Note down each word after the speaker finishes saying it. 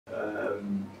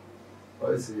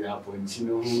Also, you have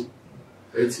Ponchino,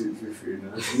 it's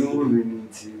no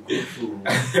immunity.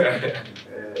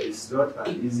 It's not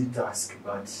an easy task,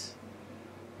 but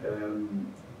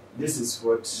this is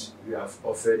what we have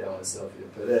offered ourselves.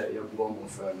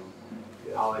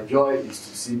 Our joy is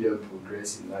to see them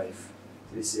progress in life.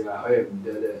 This year, I am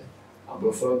there. I'm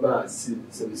before that,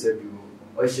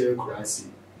 I share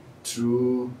currency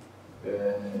through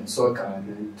soccer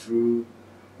and through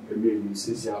the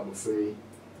music. I'm afraid.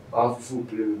 Full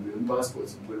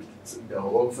passport, but the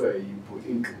whole fair you put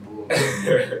income.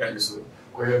 So,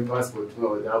 when passport,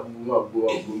 no, that more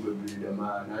boom, the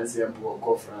man, I say, I'm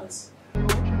poor France.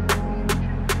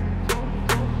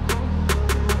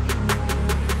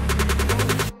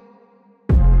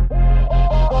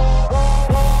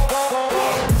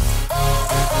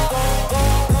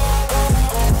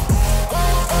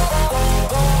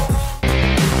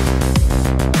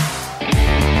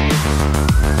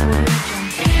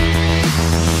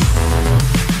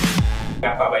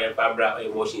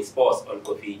 Watching sports on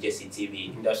Kofy Jesse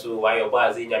TV. That's why you're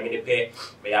buzzing. I'm in the pay.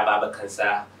 May I have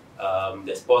cancer.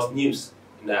 The sports news.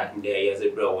 Na there is a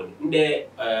brown. There,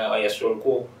 I strong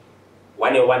co.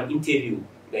 1-on-1 interview.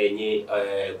 Then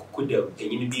could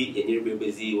be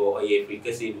busy or a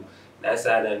frequency.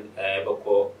 Nasa and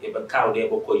boko account there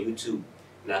boko YouTube.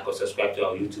 Na subscribe to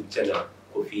our YouTube channel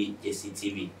Kofy Jesse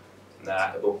TV.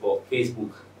 Na boko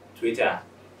Facebook, Twitter,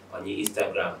 on your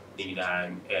Instagram,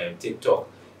 TikTok.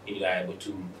 In the able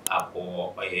to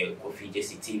Apple or Kofy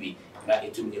Jesse TV, that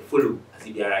it to me follow as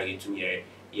if they are to me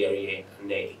and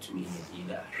then to me.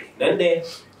 Then there,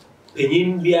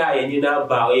 in Bia and you now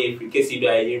bow a frequency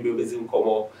by a business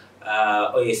como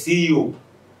or a CEO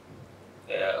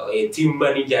or a team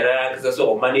manager,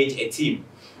 or manage a team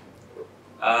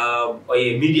or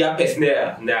a media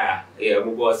personnel. Nah,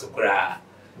 Mugos cry.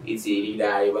 It's a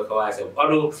leader,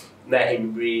 although not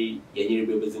every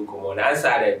business como answer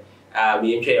that.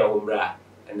 Me and Trey Ombra,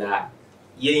 and that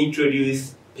you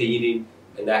introduce painting,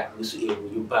 and that was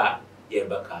you pa,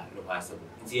 Yabaka, no possible.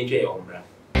 It's the Trey Ombra.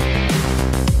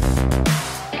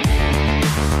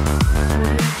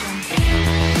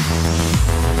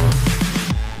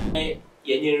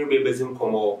 Yanyan Rebezim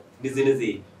Como, business.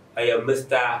 I am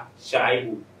Mr.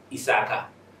 Shaibu Isaka.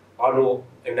 Ono,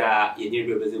 and Yanyan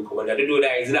Rebezim Como. I don't know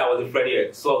that is now the friend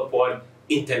here, Salt Pond.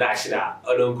 International,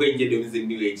 I don't go into the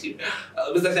new age.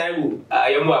 Mr. Shaibu, I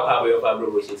am more power of our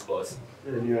promotion sports.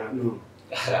 No,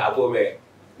 Apome.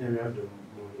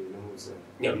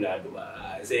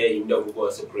 I say you don't go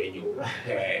so crazy.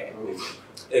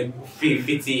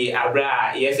 50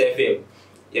 Abra, ESFM.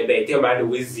 You better man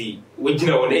with Z, which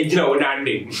no one, yes,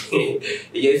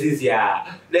 is ya.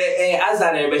 As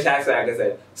I never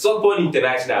said, Softball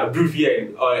International,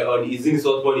 Brufian, or is in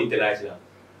Softball International.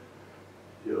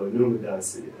 You know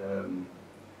that's it.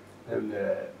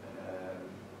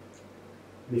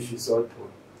 If you sort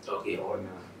point, okay, on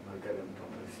my garden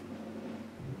property.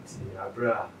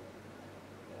 Abra,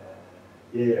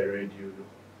 yeah, radio.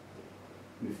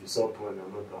 If you sort point,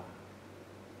 I'm not.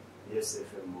 Yes,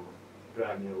 FM or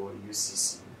brand new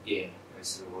UCC. Yeah,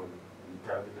 that's one.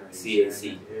 CNC.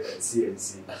 Yeah,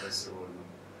 CNC. That's one.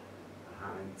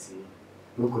 And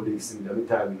no colleagues in the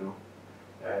meantime, you know.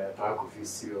 Park of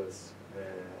Serious.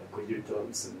 Kofy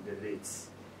Thompson, the late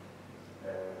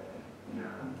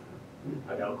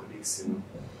other colleagues, you know,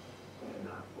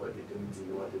 what they don't do,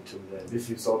 what they told them. If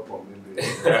you support me,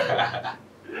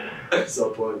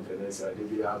 support the so they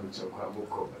be able to come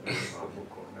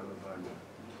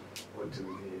what to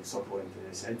be support the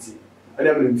I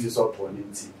don't know if you support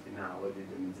it, you know, what they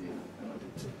don't do.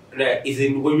 Is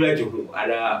in women to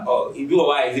and if you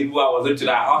are, is it was to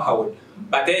that how.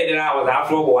 But then I was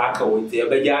after worker with the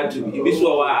Bajan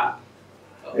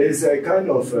it's a kind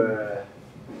of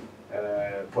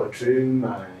portraying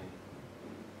my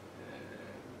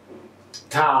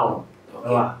town.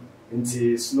 Okay.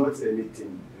 It's not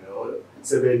anything.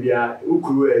 So maybe I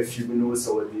could if you know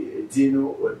so the Dino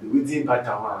or the within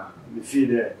Patawa, the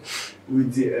feeder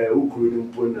with the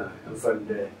Ukudum Puna and from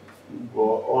there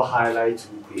or highlight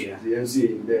the MC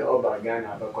in the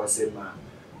Obagana Bakosema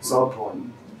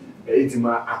Sopon. It's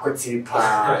my aquatic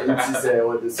pa. It is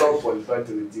what the support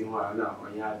party with him now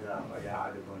on Yada or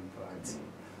Yada party.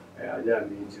 I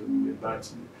don't mean to,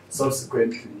 but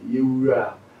subsequently, you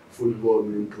are football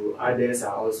people. Others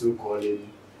are also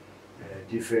calling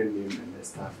different names and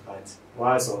stuff. But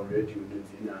once already you do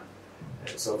dinner,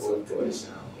 support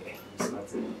international. It's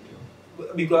not a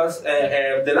because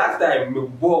the last time we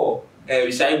bought.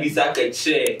 Shall be sacked,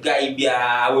 share, guy, be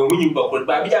when you buckle,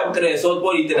 but be able to sort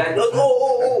body tonight.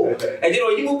 Oh, I didn't know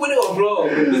you put it on wrong,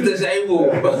 Mr.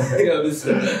 Shaibu.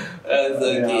 That's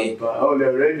okay. But on the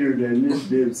radio, the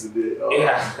nicknames today.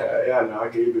 Yeah, now I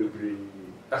can be free.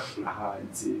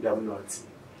 See, I'm not.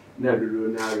 Never do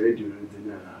now radio,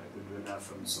 then I do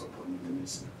from Sopon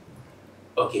International.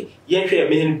 Okay, yes, I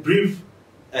mean, brief.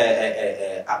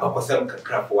 About some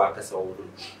craft workers or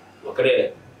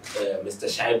Mr.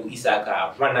 Shaibu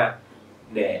Isaka, Wana,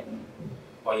 ne,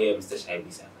 or Mr. Shaibu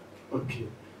Isaka. Okay,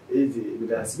 it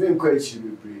has been quite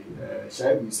cheap.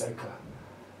 Shaibu Isaka,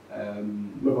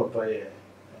 my papa,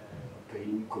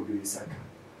 paying Kobe Isaka,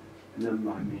 and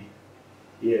mammy,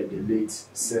 yeah, the late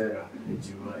Sarah,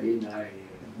 you are in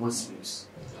Muslims.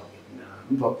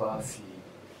 Now, papa fee,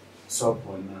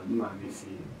 Sopon, mammy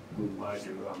fee, good wide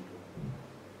ramble.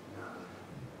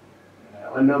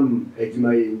 Anam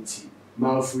edwuma yenti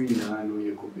mafu ina no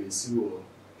ye ko besi wo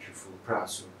hwefo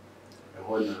praso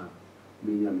ehona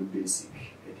menya me basic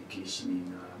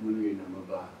education na munwe na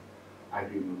maba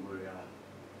agri memorial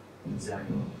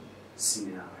Zion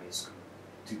senior high school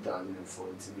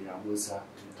 2014 ya mosa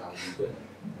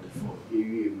 2004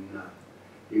 ewie na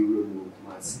ewie mo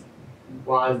kumasi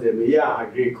was the year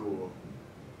agri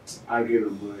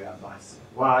memorial bus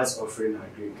was offering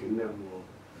agri na mo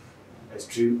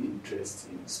extreme interest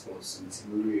in sports and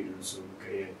Timuri so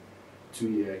okay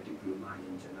 2-year diploma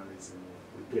in journalism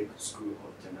we take school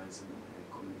of journalism and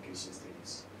communication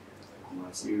studies.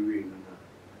 Kumasi we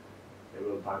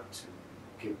were back to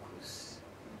Cape Coast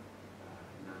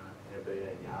na ebe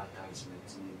ya attachment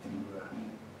in Timura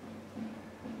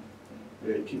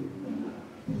radio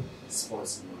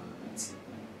sports team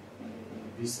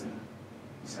visa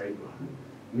cyber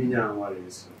minya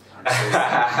wale so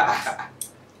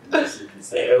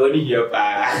only here,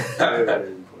 very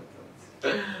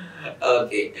important.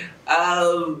 Okay.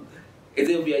 It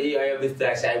will be a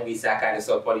Mr. Shaibu Isaka and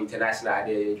support international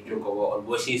on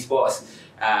Boshi Sports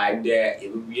and it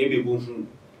will be able to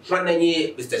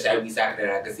Mr. Shaibu Isaka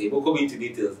like I say, we'll come into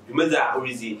details. Remember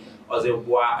already also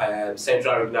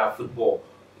Central Regional Football.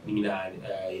 So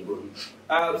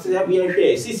that we are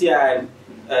here. Sisi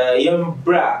young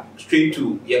bra straight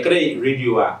to your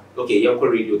radio. Okay, young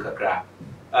radio kakra.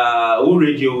 Who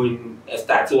radio in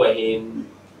started when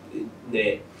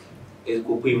the is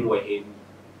going when.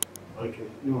 Okay,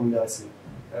 no, that's it.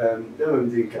 Then we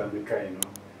think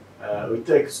we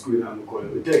take school and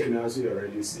we take now to a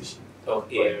radio station.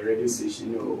 Okay, a radio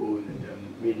station, own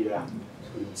media.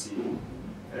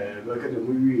 Look at the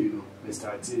movie, we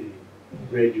started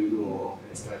radio or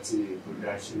started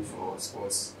production for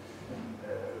sports.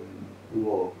 We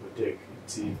take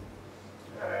team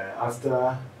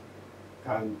after.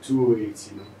 And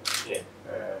 208, yeah.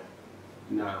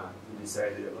 Now we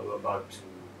decided to go back to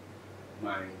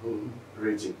my home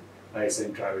region, by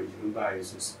Central region, by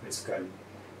specifically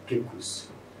Cape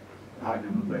Coast. I had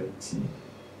number 80.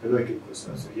 I like Cape Coast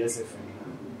also, yes,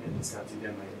 and started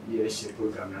them a year-share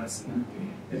program and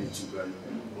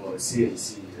or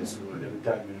CNC, as well, every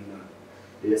time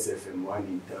yes, FM 1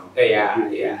 in town.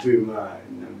 Yeah. 2 months,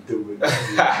 and I'm doing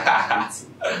yes,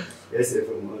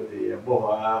 FM the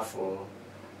Boha for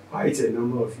quite a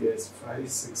number of years 5,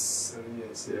 6, 7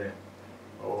 years,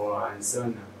 or and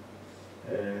son.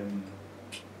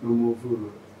 No more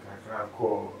for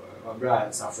call my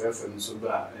brother, South FM, so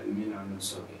bad, and me, I'm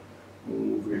so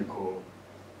move recall.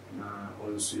 Now,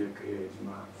 also, you create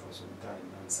for some time,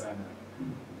 and son,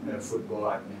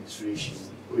 football administration,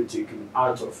 we take him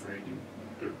out of radio.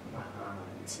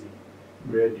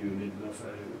 Radio need not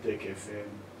take FM,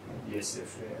 yes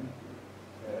FM,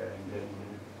 and then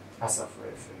Asaf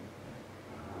FM.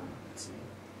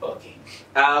 Okay.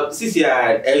 Since you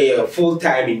are full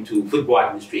time into football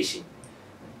administration.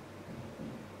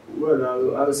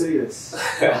 Well, I would say yes.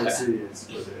 I would say yes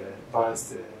for the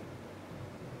past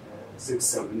 6,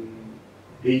 7,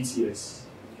 8 years,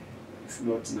 if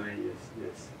not 9 years.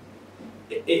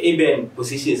 Yes. Even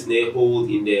positions they hold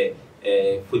in the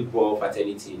football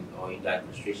fraternity or in the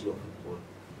administration of football?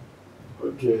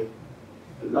 Okay,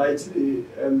 lightly,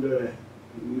 and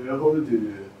I hold a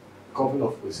couple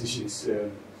of positions.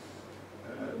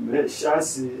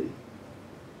 Chassis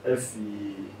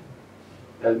F.E.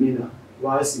 Elmina,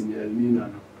 was in Elmina.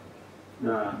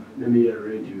 Now, let me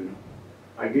radio.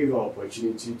 I gave an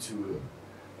opportunity to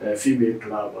a female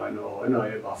club, I know, and I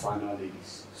have Bafana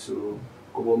ladies. So,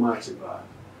 couple match about.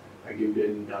 I gave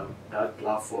them that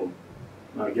platform.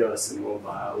 My girls and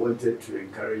I wanted to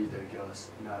encourage the girls.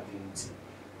 Now, I didn't.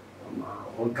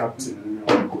 One captain and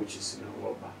one coaches in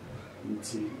Europa.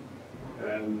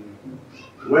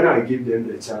 When I give them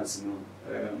the chance,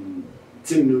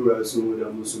 team knew also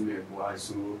that Musume was,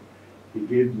 so he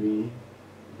gave me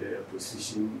the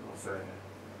position of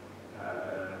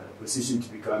position to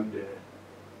become the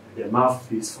the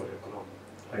mouthpiece for the club.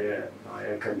 I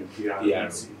kind of PR.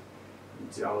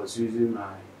 I was using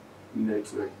my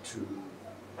network to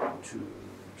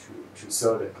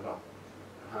sell the club.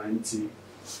 And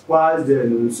while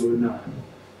then also now,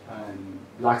 and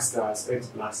Black Stars,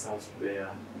 ex-Black Stars player,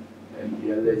 and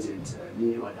the legend,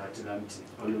 me or Atlantic,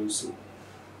 and also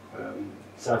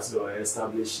Saturday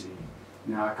establishing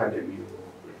the academy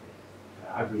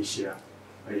or Abishia,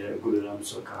 a good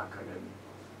soccer academy.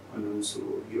 And also,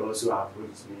 he also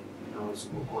approached me, and also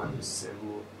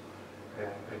a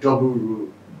double role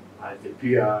as the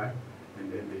PR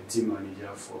and then the team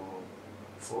manager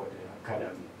for the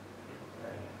academy.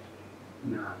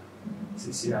 Now,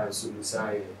 since I also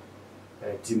decided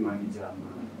team manager,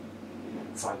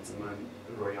 Mfantseman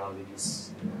Royal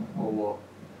Ladies, over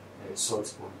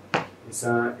Saltpond. It's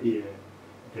the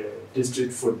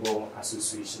District Football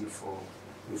Association for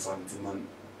Mfantseman.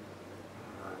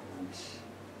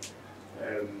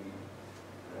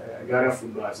 Ghana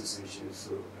Football Association,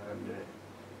 so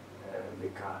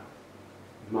make a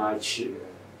match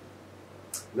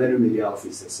many media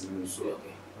officers and so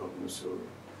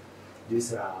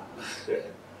these are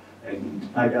and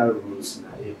other rules in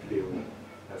a play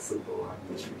football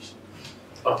administration.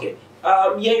 Okay.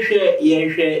 Yeah,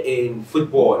 in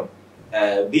football,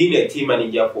 being a team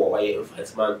manager for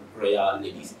Mfantseman Royal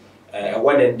Ladies,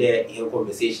 one and there in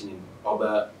conversation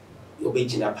about the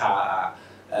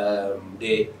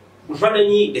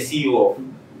CEO of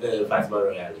Mfantseman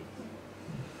Royal Ladies.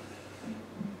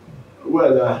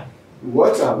 Well,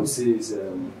 what I would say is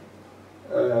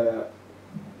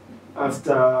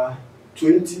after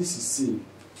 2016,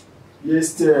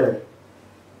 yesterday,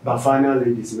 Bafana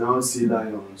Ladies now Sea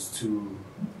Lions to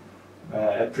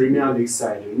a Premier League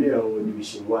side in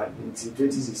Division 1. Until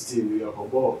 2016, we are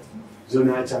above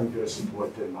Zonal Championship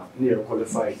water near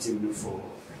qualified team for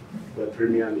the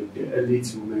Premier League, the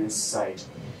elite women's side.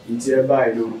 Until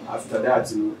after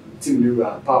that, team we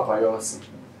were Papa Yossi.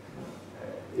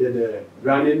 The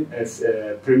running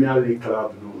Premier League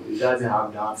club, it doesn't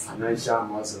have that financial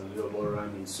muscle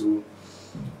running. So,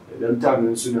 them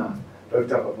time sooner,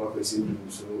 Dr. Papa Kwasim,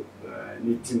 so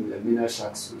need team the Mina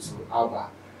Sharks, so Abba,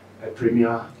 a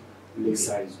Premier League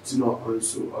side. To not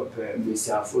also up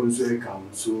Mr. Afonso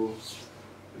account. So,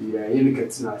 yeah, you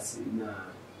get na team,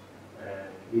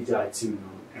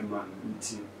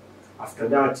 team. After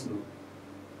that,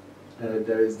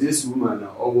 there is this woman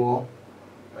over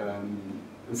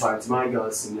Mfantseman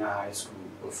Girls Senior High School,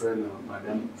 a friend of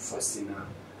Madam Faustina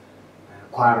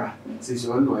Quara. Says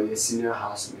you know a senior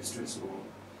house mistress.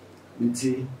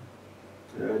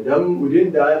 Them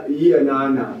within that year,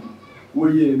 Nana,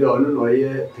 we don't know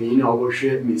a paying our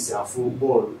share, Mr.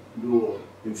 Football, do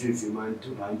in 50 months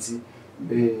to 90.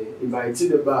 They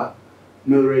invited the bar,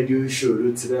 no radio show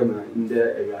to them in the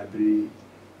area.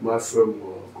 My firm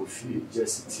or Kofy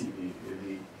Jesse TV,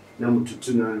 Namu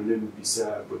Tutuna and then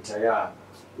Bisa Botaya,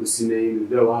 who's in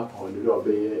the Wapon, the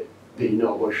Robbe, paying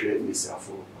our share, Mr.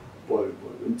 Football.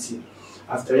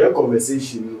 After your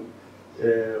conversation,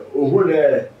 if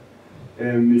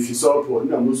you saw one,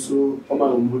 Namusu,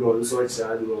 Oman would also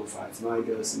child of Mfantseman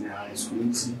Girls in the high school.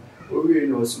 We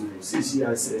know some. She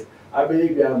has said, I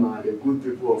believe they are the good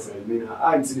people of Elmina,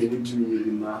 Auntie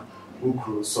Nitumi, who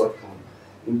cross Saltpond.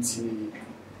 Into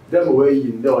them way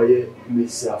in the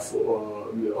Mr.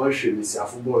 or Mr.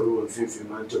 Football or 50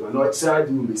 months, but not child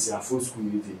who Mr. Full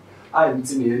school.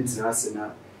 Auntie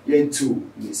International, yen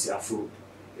too, Mr. Full,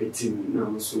 a team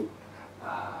now so.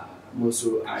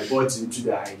 So I bought into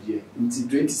the idea until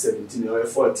 2017 or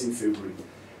 14 February.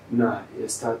 Now you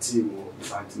started with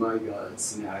Mfantseman Girls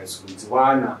Senior High School. It's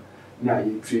one now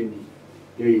you training.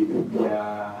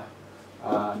 Yeah,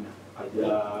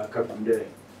 couple there.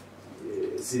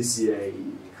 CCA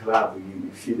club you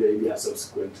feel maybe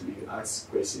subsequently ask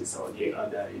questions or the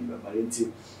other in the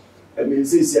Valentine. I mean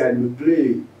CCA we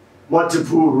play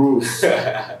multiple rules.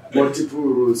 Multiple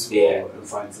rules for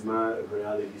Mfantseman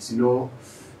Royal Ladies. You know,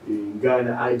 in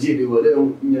Ghana, ideally, well, they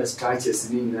don't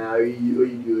scratches in now,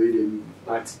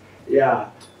 but yeah,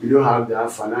 you don't have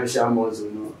that financial muscle.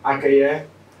 No, I can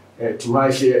to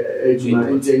watch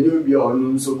a new be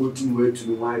on so good to wait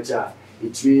to watch.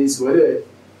 It means whether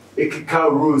it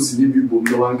can rules in the boom,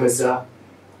 no one can say,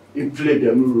 you play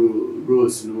them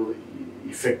rules no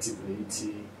effectively.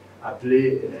 I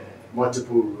play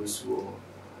multiple rules for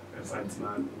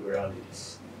Mfantseman Royal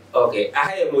Ladies. Okay,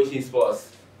 I have Motion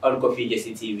Sports on Kofy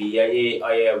Jesse TV.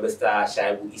 I am Mr.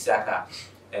 Shaibu Isaka,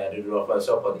 the Director of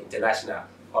Support International.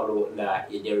 Although na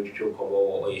JMG show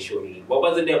or show. But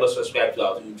once never subscribe to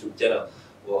our YouTube channel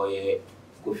or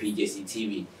Kofy Jesse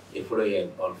TV. You follow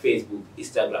him on Facebook,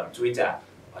 Instagram, Twitter,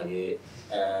 on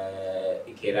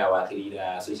Ikera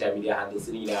Wakira, social media handles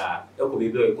Nina,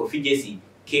 Kofy Jesse,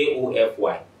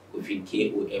 Kofy,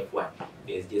 Kofy.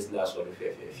 There's just no sort of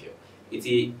fear. It's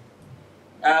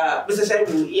Mr.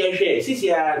 Shaibu, yeah, this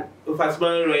year,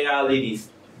 Mfantseman Royal Ladies,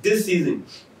 this season,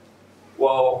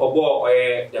 well,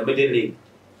 the Middle League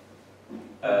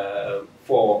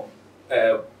for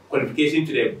qualification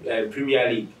to the Premier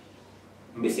League,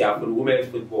 Mr. for women's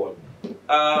football.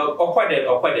 Or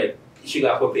quite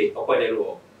sugar copy, or quite a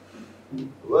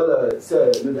well,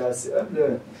 sir, that's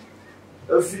a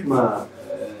few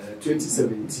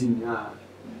 2017,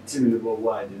 team level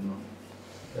wide, you know.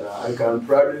 I can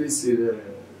proudly say that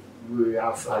we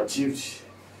have achieved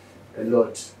a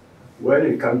lot when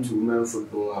it comes to women's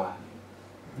football.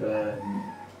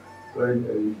 When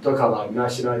you talk about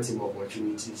national team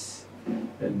opportunities,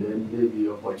 and then maybe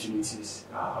opportunities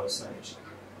are outside.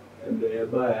 And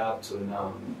thereby up to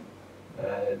now,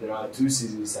 there are 2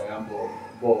 seasons I am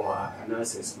ball and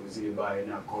as exposed by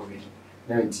now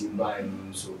COVID-19 by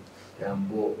and so I am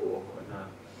ball or now.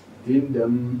 Within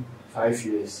them 5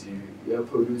 years, you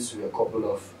produce a couple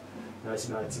of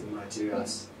national team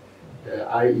materials,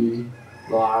 i.e.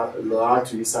 Loa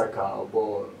to Isaka or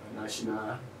ball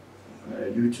national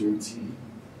U20,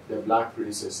 the Black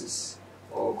Princesses,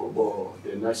 or Kobo,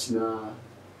 the national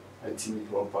team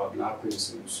proper Black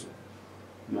Princess.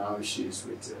 Now she's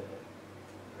with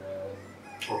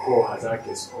Oko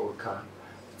Hazakis or Ka.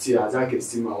 See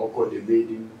Hazakis team are Oko the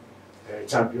maiden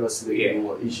Champions League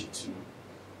or Egypt.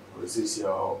 Or this year,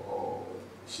 or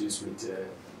she's with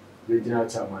regional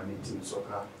chairman in team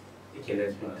soccer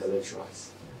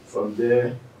intellectuals. From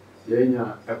there, then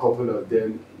a couple of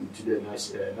them into the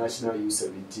national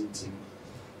U17 team.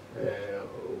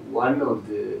 One of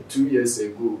the 2 years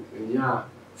ago,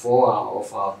 4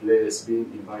 of our players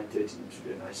being invited into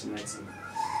the national team.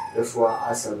 Therefore,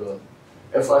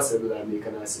 FR7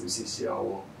 American Association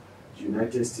or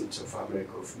United States of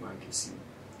America of Mankisi.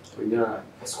 We have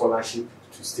a scholarship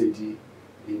to study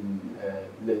in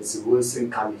Wilson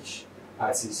College.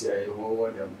 As is a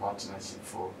award and partnership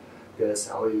for girls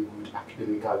how you good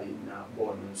academically now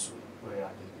born also where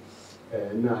are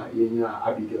they. Now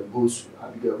Abigail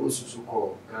Bosu so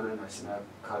called Ghana National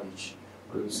College,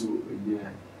 also in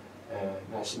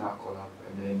national collab,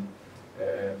 and then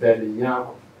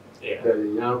Berlinyako,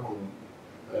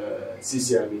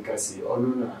 CCI Mikasi,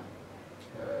 Onuna,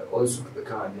 also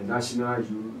the national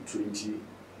U20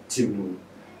 team.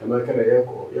 American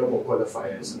Yako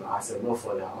qualifiers as a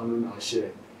for the Onuna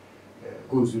share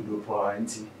goes with the power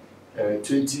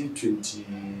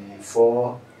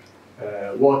 2024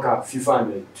 World Cup,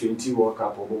 FIFA 20 World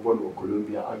Cup of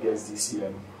Colombia against this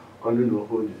year. Onuna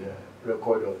hold the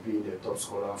record of being the top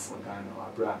scorer for Ghana or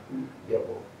Abra.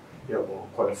 Yabo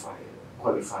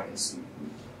qualifiers.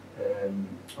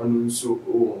 Also,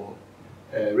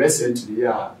 recently,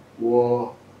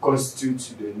 war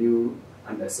constitute the new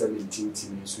under 17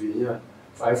 team. So,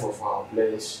 5 of our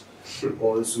players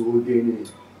also gaining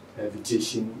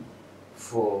invitation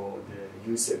for the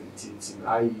U17 team,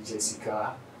 i.e.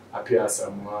 Jessica, Apia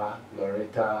Samoa,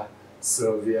 Loretta,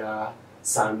 Sylvia,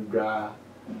 Sandra,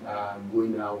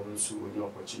 going now also with the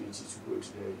opportunity to go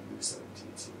to the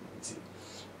U17 team.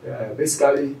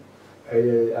 Basically,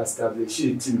 establish a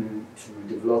team to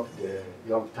develop the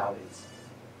young talent.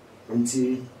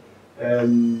 Until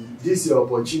this is the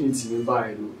opportunity,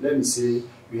 let me say,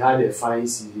 we had a fine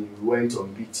season, we went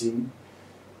unbeaten,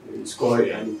 scored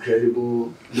an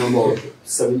incredible number of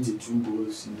 72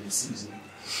 goals in the season.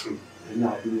 And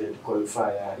I did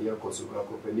qualify we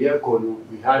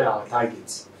had our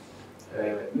targets.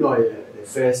 The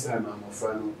first time I'm a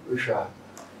friend,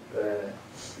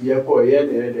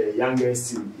 the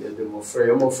youngest team, the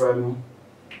Mofrano,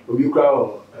 we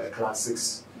call class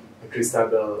 6.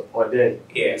 Christabel or then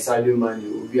Sadio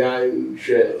Mane, we are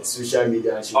social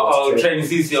media.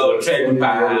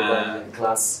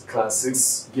 Class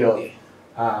 6 girl.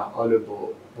 All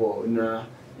about now.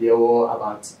 There were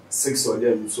about 6 of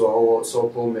them. So our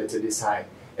so-called Methodist High,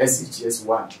 SHS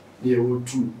 1. There were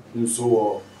 2.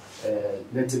 So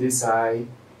Methodist High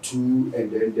 2,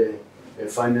 and then the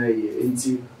final year.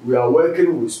 We are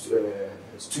working with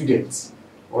students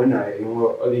on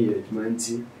only year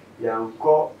 20.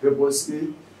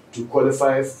 Purposely to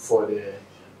qualify for the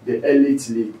elite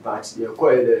league, but they are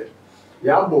quite the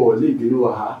league,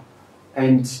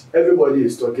 and everybody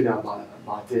is talking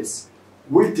about this.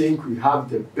 We think we have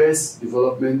the best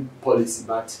development policy,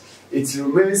 but it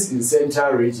remains in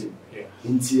central region.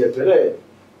 In Tiepere,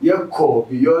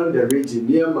 beyond the region,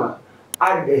 near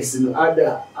others,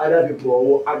 other people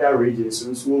or other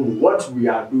regions. So what we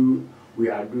are doing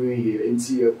here in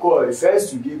Tiepere, first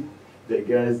to give the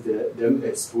girls them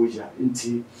exposure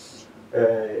into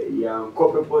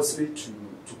purposely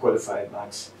to qualify,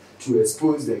 but to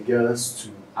expose the girls to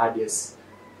others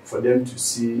for them to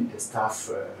see the stuff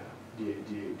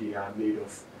they are made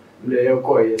of.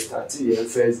 They started the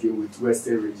first game with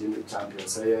Western Regional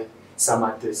Champions,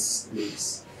 Samates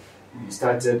Lakes. We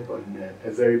started on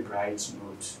a very bright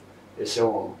note. The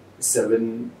show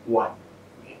 7-1.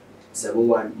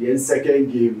 7-1. The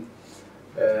second game,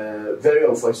 very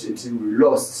unfortunately, we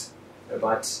lost,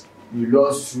 but we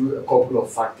lost through a couple of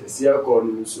factors. Here,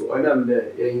 so I'm there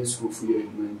in school for your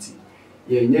community.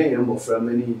 Yeah, more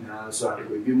family now, so I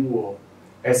will be more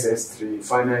SS3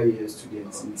 final year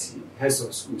students in heads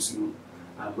of schools. No,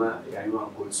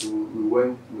 so we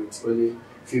went with only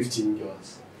 15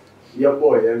 girls. Your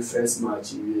boy, first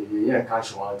match, yeah,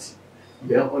 casualty.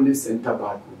 Yeah, only center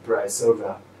back with prize,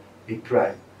 silver, a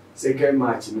prize. Second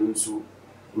match, so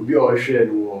we'll be all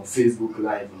sharing on Facebook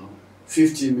Live.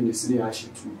 15 minutes, near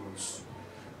actually 2 goals.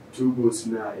 2 goals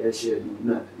now, I shared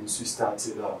now, and so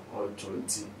started out all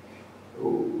 20.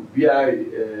 We are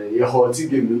a hot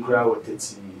game, the crowd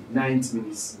 39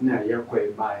 minutes, now you're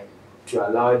quite by to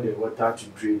allow the water to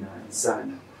drain and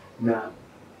sun. Now,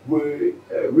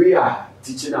 we are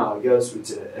teaching our girls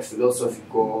with a philosophy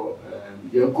called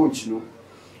young coach, who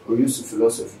used to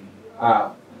philosophy.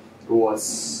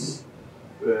 Was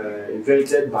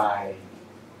invented by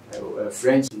a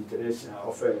French international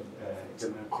of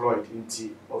German Croyd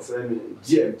of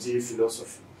JMG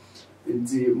philosophy.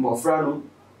 Into Mofrano,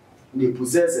 they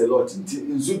possess a lot. In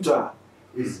Zuta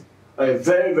is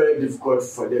very, very difficult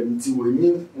for them to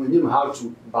when you have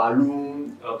to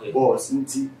balloon balls.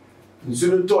 Into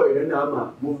toy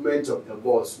movement of the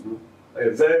balls,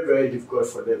 very, very difficult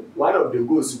for them. One of the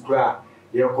goals to cry,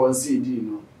 they are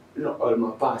conceding, all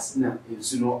my pass now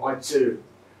is archer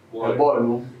a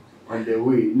ball on the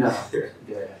way now.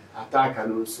 The attack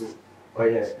and also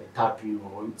tapping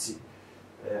or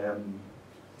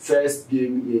first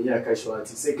game in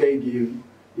casualty, second game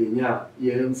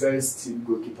in first team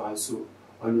goalkeeper so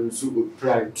and also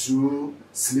pride through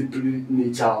slippery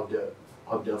nature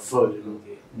of the field,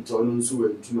 into also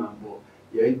went to my ball.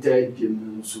 Third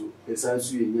game so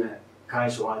essentially in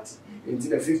casualty into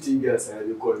the 15 girls I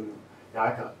recall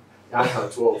Yaka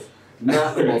 12.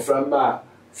 Now from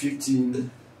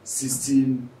 15,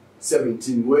 16,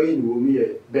 17, when we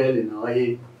are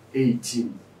barely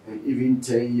 18 and even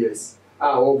 10 years.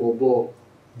 Bobo,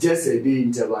 just a day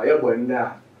interval,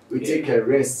 we take a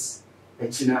rest, a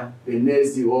china, the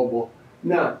next day obo.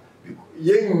 Now,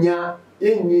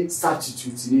 any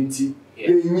substitute,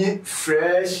 any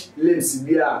fresh limbs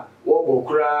beer, wobo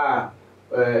cry.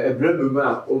 A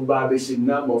blabberman or barbation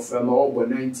number from over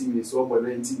 90 minutes, over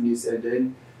 90 minutes, and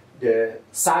then the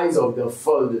size of the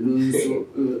fold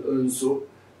also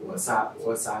was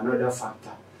another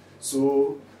factor.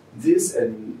 So this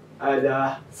and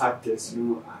other factors,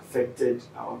 affected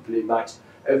our play, but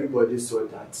everybody saw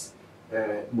that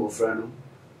Mofrano,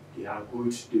 they are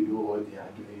good, they know what they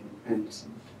are doing, and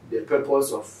the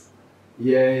purpose of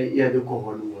the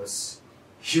Kohon was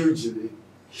hugely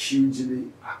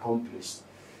accomplished.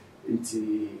 I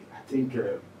think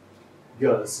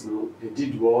girls, they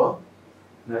did well.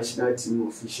 National team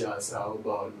officials are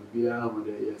about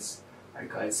yes. I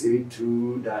can say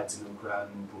through that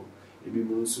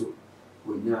maybe also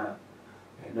when you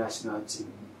a national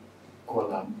team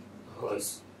call up,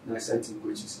 because national team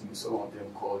coaches, some of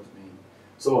them called me.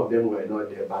 Some of them were not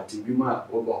there, but if you ma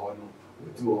over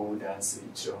with one dance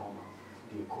in home,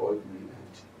 they called me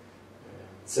and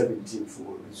 17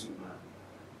 for resume.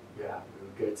 Yeah,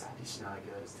 we'll get additional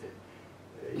girls there.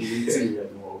 Even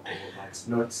but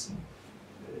not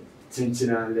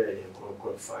intentionally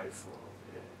qualified for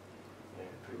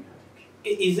Premier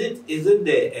League. Is it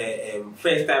the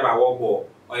first time I walk ball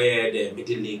or the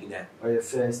middle league now? Or your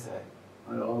first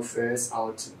time, or first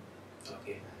outing.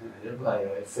 Okay.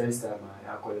 First time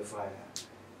I qualify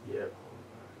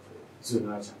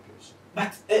zonal championship.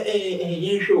 But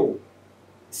you show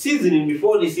seasoning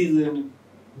before the season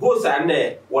goes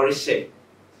and what shape.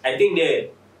 I think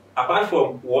that apart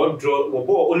from one draw,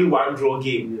 only one draw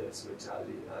game. Yes, which are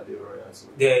the Royals.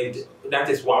 That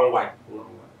is 1-1.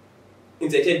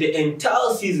 Instead, the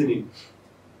entire seasoning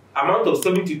amount of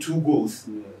 72 goals.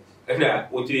 Yes. And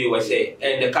what you were saying,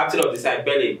 and the captain of the side,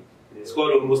 Belling,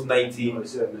 scored almost 19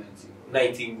 goals.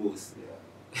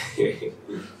 Yeah.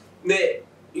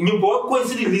 You both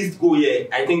coincidentally list go here,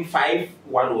 I think 5-1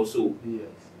 or so. Yes.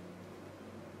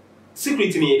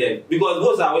 Secret to me then, because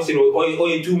those are always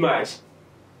or too much.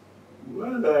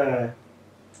 Well,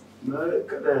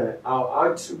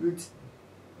 I'll attribute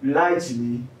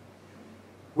largely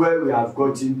where we have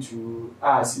gotten to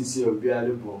CC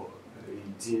Obialebo,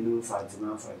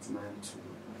 Mfantseman to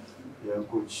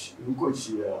coach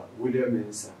William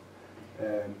Mensah.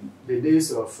 The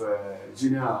days of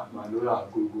Junior Manola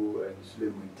Agogo and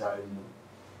Suleiman Tari,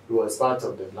 who was part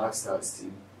of the Black Stars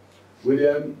team.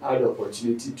 William had the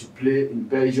opportunity to play in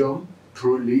Belgium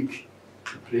Pro League.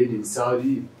 He played in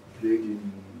Saudi, played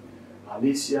in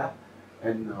Malaysia,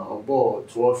 and about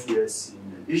 12 years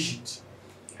in Egypt.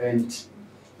 And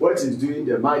what is doing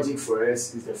the magic for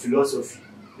us is the philosophy.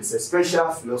 It's a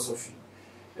special philosophy,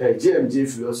 JMG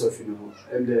philosophy,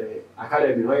 and the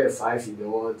academy where 5 in the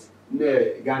world.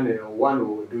 Ghana 1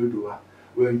 or Dodoa,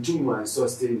 when 2 months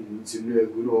sustained into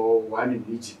or 1 in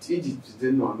Egypt. Egypt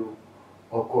didn't know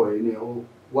or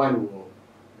 1 or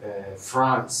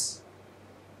France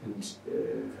and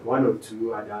 1 or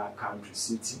 2 other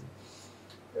countries.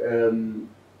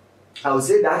 I would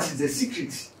say that is the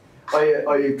secret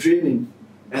of your training,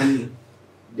 and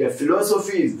the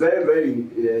philosophy is very, very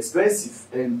expensive.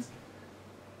 And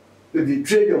the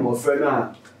training of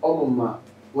friend,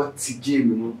 what's the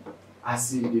game? I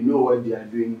see they know what they are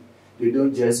doing. They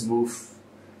don't just move.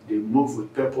 They move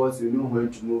with purpose. They know when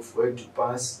to move, when to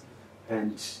pass,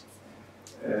 and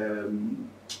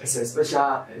it's a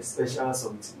special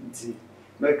something.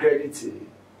 My credit to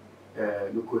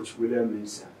Coach William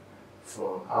Mensah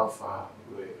for how far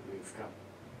we've come.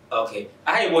 Okay,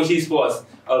 I watch sports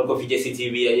on Kofy Jesse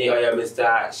TV, and I am Mr.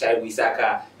 Shaibu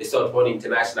Isaka, the Southbourne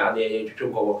International.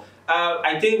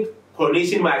 I think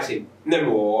coronation matching,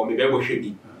 no, maybe should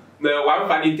be. Now, one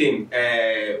funny thing,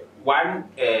 one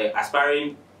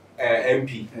aspiring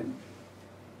MP.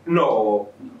 No,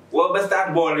 well, but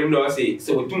start balling, no, say,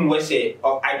 so we do watch it,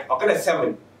 or I kind of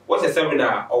 7, watch a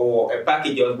seminar or a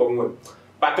package of bomb.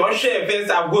 But one share first,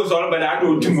 I goes on, but I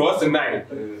do 2 more than 9.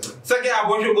 Second, I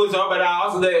watch it goes on, but I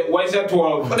also the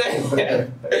 12.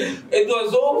 It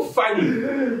was so funny.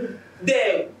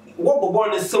 There, what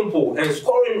ball is simple and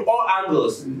scoring all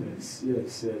angles.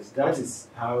 Yes. That is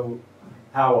how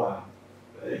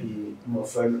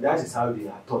that is how they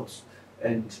are taught.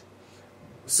 And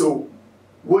so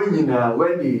when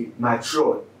they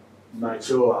mature,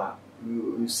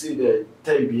 you see the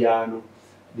Tabiano,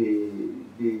 they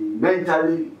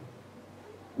mentally,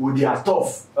 they are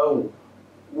tough. Oh,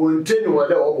 when train but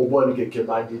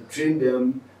they train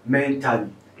them mentally.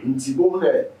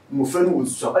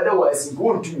 Otherwise,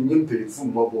 go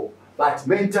to but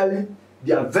mentally,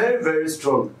 they are very, very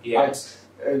strong. Yeah.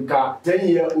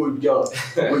 10-year-old girl,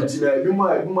 which is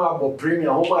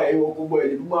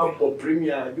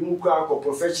premier,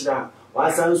 professional,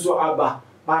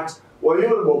 but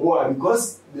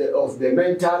because of the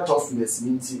mental toughness,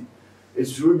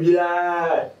 it's really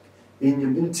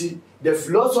in the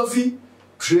philosophy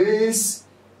trains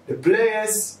the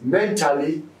players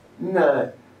mentally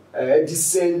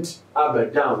descend up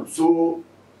and down. So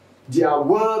they are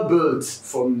well built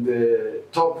from the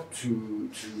top to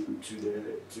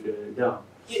the down.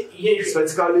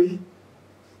 Specifically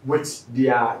with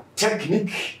their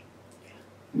technique.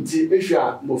 We're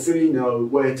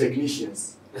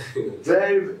technicians.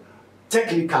 Very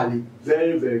technically,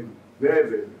 very good.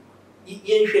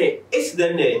 It's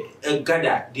then a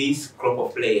gather this crop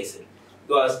of players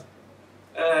because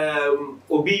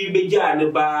Obi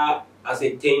Beja as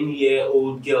a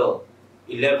 10-year-old girl,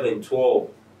 11, 12,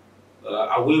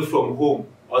 away from home,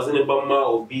 wasn't a bummer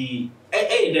or be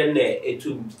then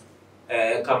to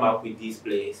come up with these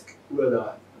players.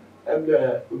 Well, I'm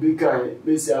the Ubika,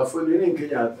 Mr. Following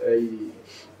Kenya,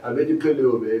 a very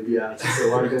pillow, baby.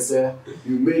 One can say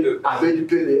you made a very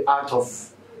pillow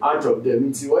out of them.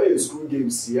 It's why your school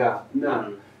games here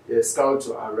now, a scout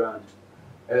around.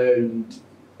 And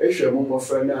actually, my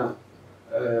friend now,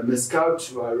 my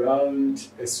scout around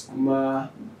Eskuma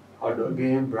or the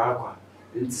game Brakwa.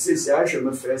 It says, actually,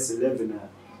 my first 11,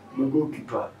 my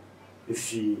goalkeeper, if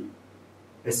he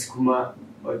Eskuma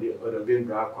or the game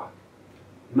Brakwa.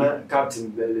 My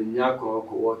captain, Belenyako,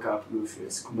 World Cup, no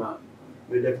Eskuma.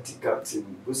 My deputy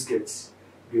captain, Busquets,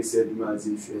 Grace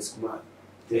Mazi, Eskuma.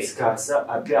 Teskasa,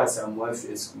 appears some wife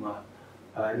Eskuma.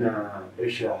 Na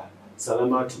Esha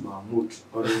Salamatu Mahmoud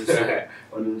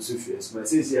on Sufias. My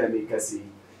sister Nikasi,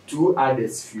 2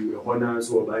 others few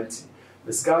honors or banty.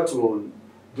 The scout on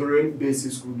during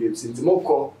basic school games in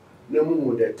Timoko, no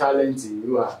more the talent in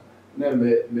you are,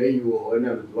 never may you or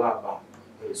never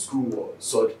school or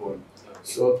sort one.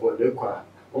 So for the qua,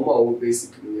 Oma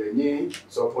basically a new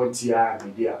support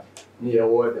media near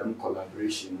word and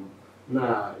collaboration.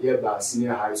 Na yeba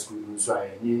senior high school so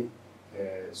I any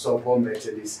support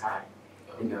Methodist high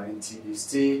in 90 they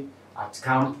stay at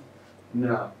camp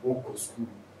na oko school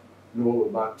no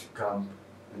back to camp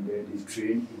and then they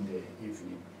train in the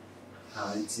evening.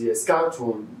 And it's a scout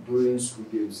one during school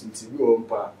games. It's a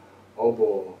good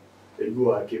obo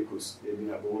elu akekos emi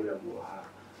na bo na mo ha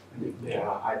and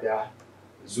other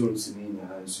zones in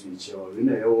and switch or in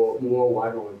a more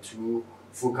 1 or 2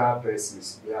 focal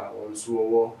persons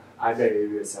also other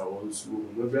areas are also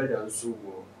no better than so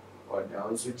or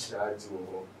down so charge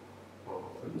or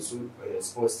also a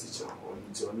sports teacher or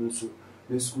it's also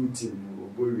the school team will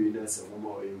go winners and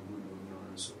more a good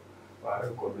so I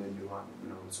recommend you one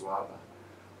to have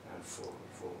for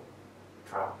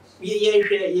trials.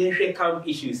 Yeah, camp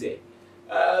issues.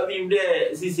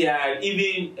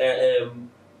 Even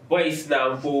boys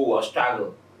now who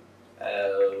struggle.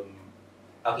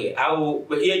 Okay, I will.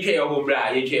 But you try your home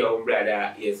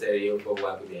brother. Yes, you for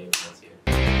work with them.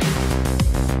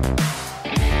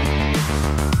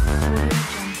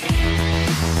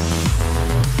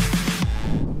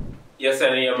 Yes,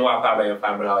 sir. You more about your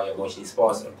family or your motion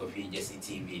sports on Kofy Jesse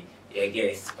TV. Your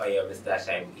guest by your Mr.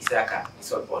 Shine Isaka,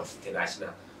 Support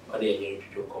International. On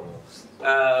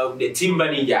the team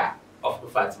manager of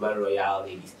Mfantseman Royal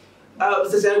Ladies.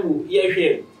 Mr. Sangu, yes,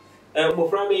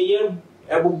 from a young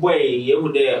boy,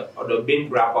 you there on the bin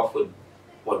wrapper for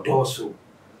what also.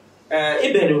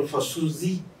 Even for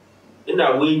Susie in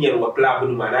a wing and what club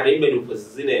man, I even for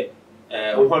Zine,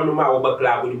 one of my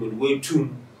club would way too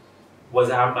was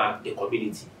the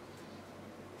community.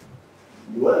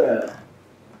 Well,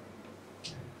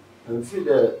 I feel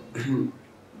that.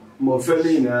 More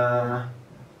friendly na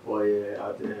or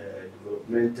at the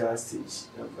developmental stage.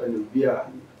 And we are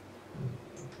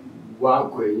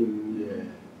walkway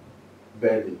in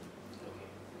Berlin.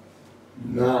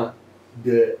 Now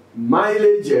the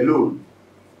mileage alone,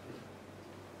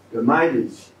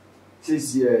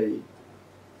 this year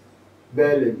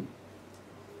Berlin,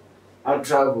 I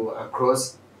travel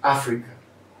across Africa.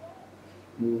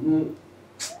 And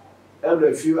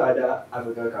a few other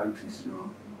African countries, you know.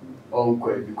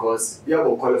 Because you have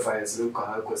qualifiers,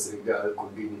 local Senegal,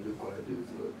 Guinea, local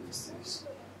these things,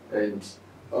 and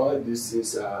all these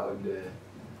things are on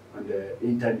the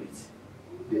internet.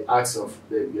 The acts of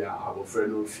the our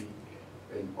friend fee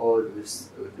and all those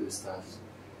stuff,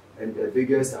 and the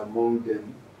biggest among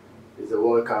them is the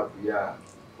World Cup.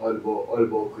 All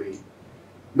ball queen.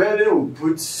 Many will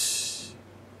put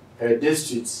her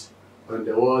district on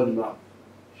the world map.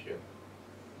 Sure.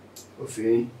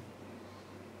 Okay.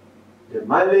 The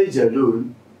mileage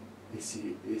alone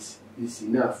is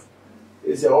enough.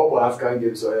 It's all African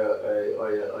games or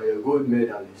a gold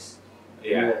medalist.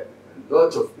 Yeah.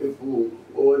 Lots of people,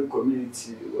 all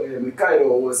community.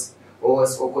 Mikhailo was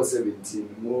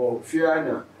 17. More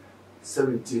Fiona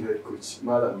 17 head coach.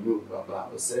 Malam no Baba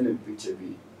was sending picture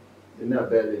be. In a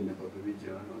Berlin, the Papa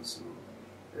also.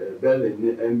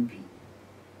 Berlin MP.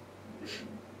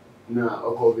 Now,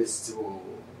 Oko visit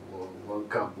one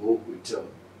camp hotel.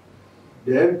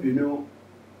 The MP no,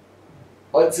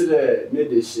 Otile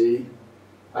Nedeshe,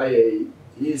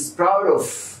 he is proud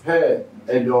of her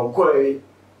and Okoi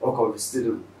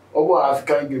Okovistino. All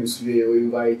African games we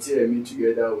invite me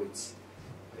together with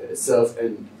self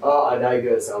and all other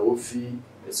girls are Wofi,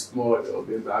 a small or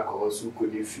being back also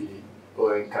could fee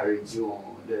or encourage you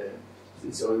on the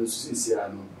own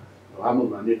Siciano. I'm a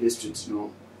man district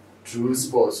no through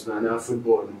sports, no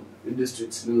football, no in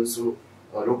district no so.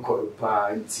 Or local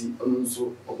party,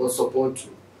 also about support to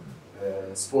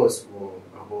sports or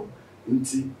about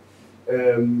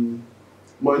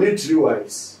monetary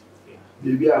wise.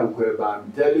 Baby, I'm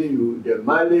telling you the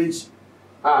mileage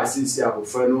since you have a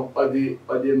friend or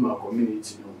my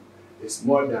community is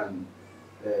more than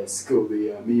skill.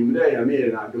 I mean,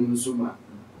 I don't so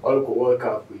all World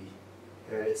Cup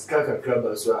Skaka Club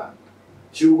as well.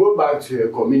 She will go back to her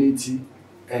community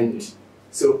and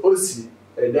so also.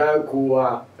 A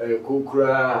Kokra,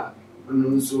 and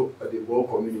also the ball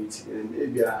community, and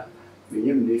maybe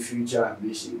the future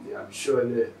ambition. I'm sure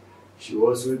that she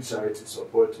also try to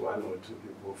support 1 or 2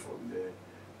 people from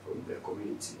the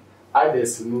community.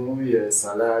 Others know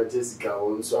Salah, Jessica,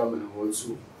 also,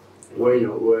 also when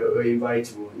you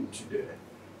invite you into the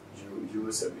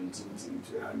U17 team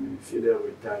to feel there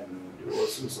with time, they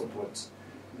also support.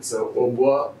 So,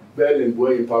 Oboa, Berlin,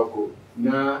 boy in Paco,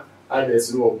 now.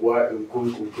 Others know what and the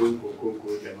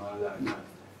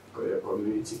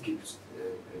community keeps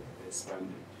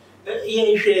expanding.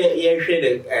 You share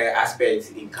the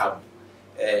aspects in camp.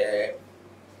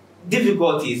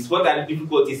 Difficulties. What are the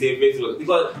difficulties they face?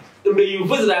 Because you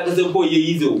first like to say,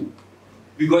 easy.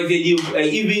 Because they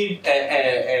even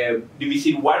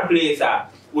Division 1 players are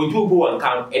when you go and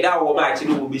camp, and that woman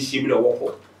actually will be shipping a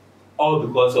walk all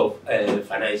because of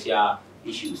financial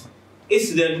issues.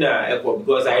 It's then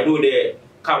because I know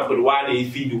camp with one they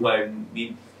feed one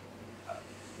with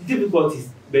difficulties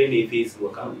they face in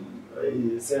camp.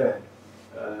 Sir,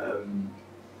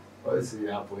 what's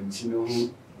the happen? You know,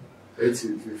 it's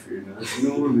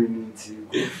no meaning to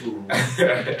go through.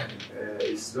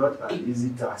 It's not an easy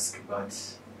task, but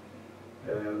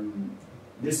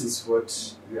this is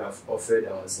what we have offered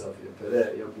ourselves.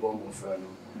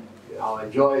 Our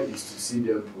joy is to see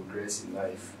them progress in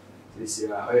life. This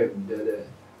year, I am there.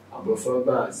 I'm a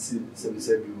father,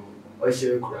 I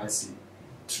share crazy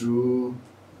through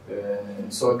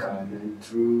soccer and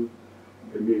through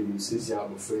since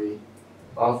I'm afraid.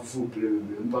 Powerful play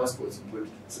with passports, but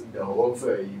the whole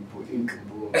fair you put ink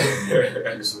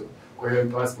and so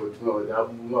when passport no that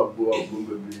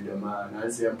boom the man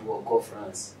and say I'm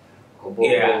France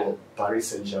or Paris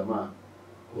Saint-Germain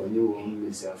when you want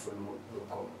me say from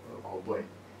boy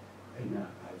and I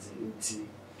think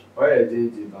why I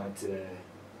did but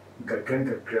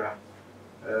kakra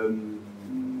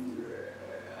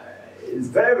it's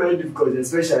very difficult,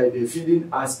 especially the feeding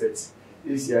aspect.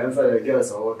 This year, the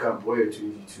girls are camp. Why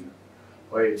 22?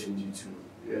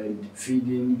 And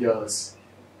feeding girls.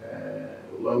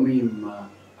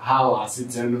 How I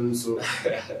sit and so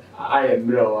I am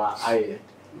bro. I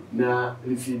now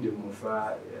we feed them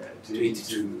for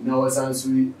 22. Now, as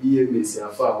we miss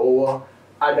our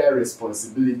other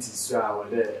responsibilities. So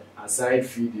there aside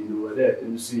feeding over there,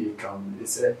 and so you come.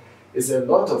 It's a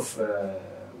lot of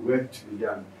work to be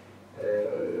done.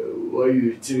 What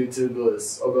you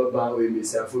utilitables over we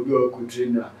miss a football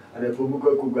trainer and a public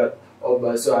cook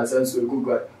over so as also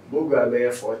cook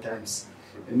Boga 4 times.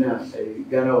 And now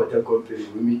Ghana Water Company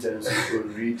we meet and so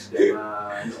read the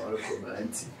man or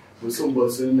community. But some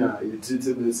Bosona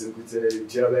utilitables could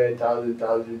have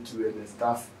 1,000 to and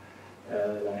stuff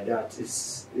like that.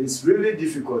 It's really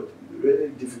difficult,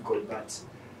 but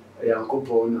I am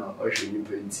coupon or shiny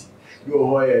plenty. Go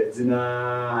hoyer,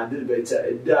 Zina, did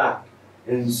better that.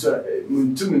 And so,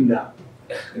 Muntumina,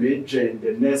 we train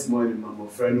the next morning, my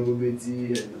friend will be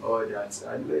and all that.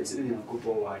 And waiting in a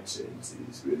couple watch,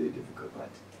 it's really difficult.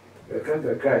 But we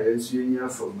can't cry and swing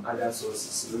from other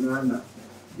sources. No,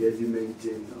 yes, you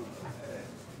maintain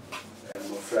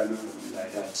my friend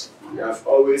like that. We have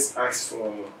always asked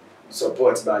for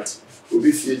support, but we'll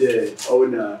be the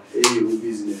owner a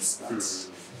business. But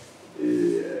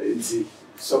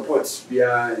support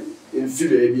via in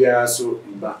Philadelphia, so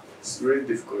but it's very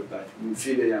difficult. But in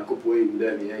Philadelphia, couple in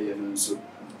them here, and so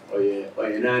or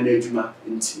a non ejuma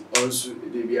into also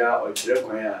the Bia or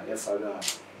Chilequia, a father,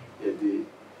 the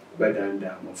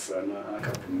Badanda, Mofrana,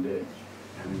 Captain there,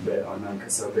 and the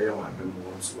Anancasabe, or the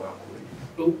ones who are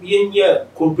going. Yeah,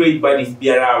 corporate bodies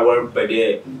Biara work by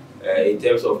there in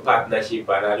terms of partnership,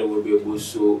 and I will be able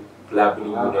to club.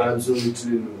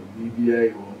 Absolutely no,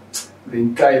 BBI.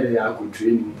 Been kind of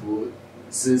training for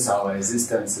since our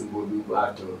existence in Bodu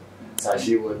Bato,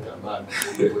 Sashi water bag,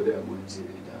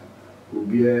 will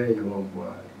be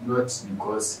not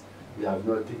because we have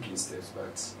not taken steps,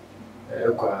 but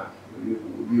we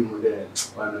will be more than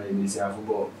one in this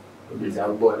football. You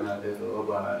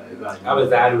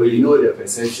know the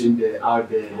perception there out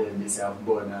there, they say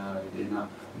born now, they not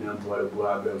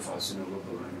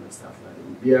stuff like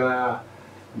that. We are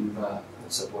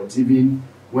support even.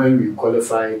 When we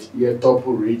qualified, here top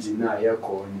region now here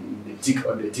called on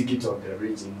the ticket of the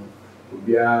region,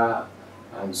 we are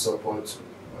and support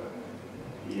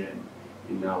here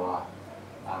in our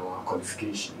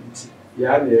qualification.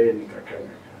 Yeah, there in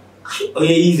Kakana. Oh,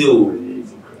 easy.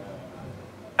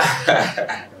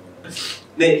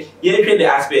 The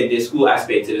aspect, the school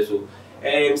aspect, so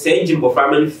saying Jimbo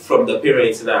family from the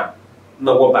parents now,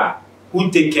 no back. Who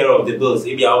take care of the bills?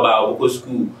 If you are about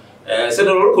school. So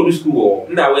the local school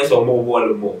now we're some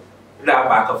more now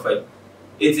back of it.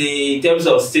 It's in terms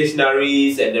of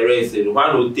stationaries and the rest,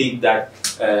 one will take that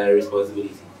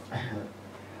responsibility.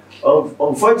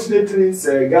 Unfortunately,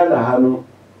 Ghana Hano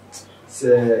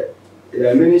say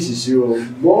many issues.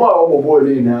 More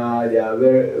now they are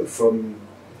very from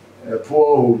a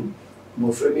poor home.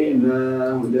 More funny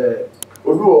now the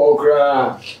Odu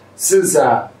Okra since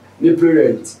the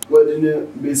parents what in the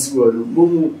base word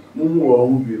mumu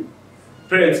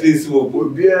parents this will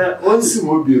be once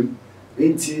mobile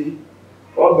into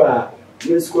Oba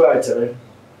Miss Quarter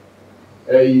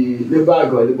the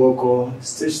bag or the boko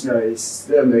stationaries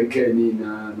there make any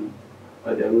na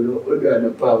or the Odu and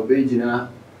the power Bejina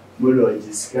Mulo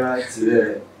Jiska to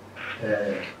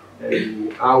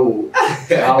the owl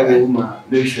ma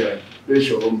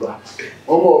Bishop Omba.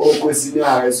 Almost senior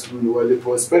high school where the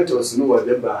prospectors know what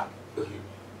they buy.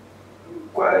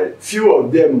 Quite few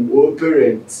of them were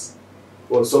parents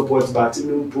or support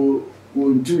Batinumpo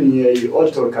won't do me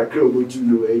auto kakro go to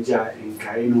no eja in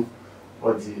kaino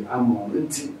or the amount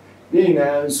until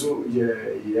Nina so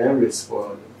yeah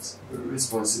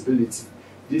responsibility.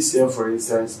 This year, for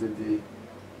instance, with the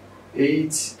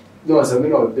 8 no,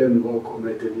 some of them were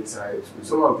committed inside.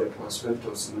 Some of the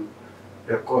prospectors,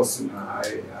 the cost,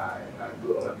 I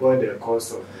bought the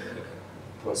cost of the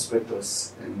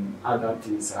prospectors and other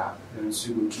things are and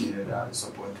so good that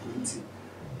support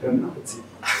them not.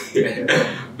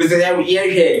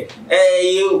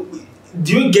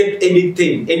 Do you get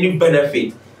anything, any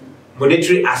benefit,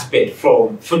 monetary aspect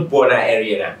from footballer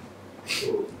area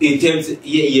in terms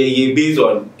based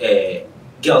on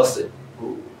girls?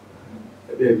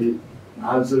 Baby,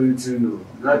 absolutely no,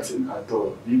 nothing at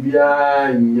all.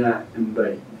 Bibia nya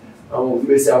mbai.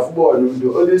 Football, the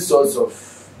only source of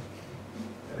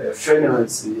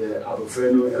finance our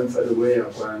friend and for the way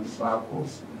back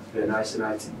the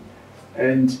national team.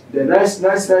 And the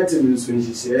national team is when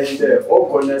she said all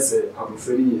corners our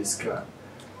friend is car.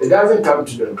 It doesn't come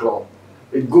to the club.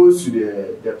 It goes to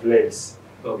the players.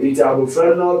 Okay. It's our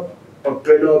friend up and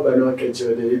not catch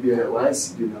the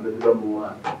once in the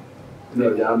more. No,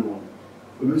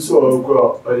 we saw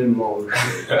grow anymore.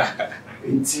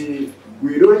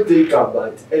 We don't think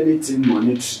about anything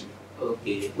monetary.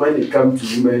 Okay. When it comes to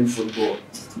women football,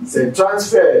 the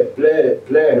transfer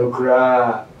player no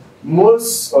cry.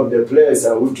 Most of the players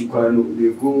are what you can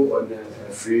they go on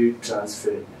a free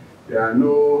transfer. There are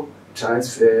no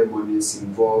transfer monies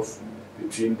involved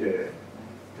between the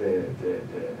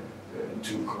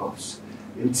two clubs.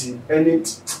 Anything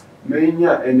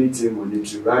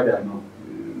monetary, rather no,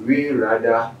 we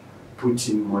rather put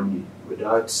in money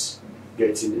without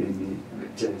getting any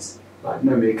returns. But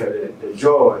no make the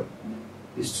joy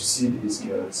is to see these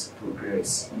girls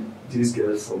progress. These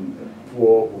girls from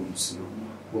poor homes,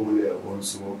 who were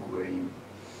also growing.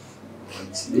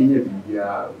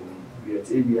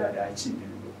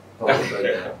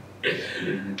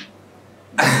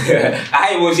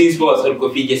 I was in sports on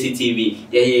Kofy Jesse TV.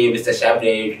 Yeah, Mr.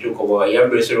 Shabne took over.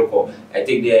 I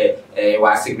think the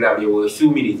was signal there were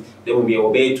 2 minutes. There will be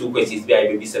obey 2 questions by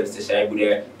maybe Mr. Shabu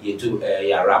there. You to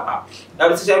wrap up. Now,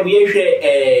 Mr. Shabu,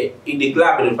 in the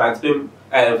club in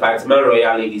Mfantseman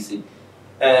Royal Ladies.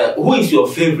 Who is your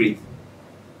favorite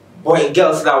boy,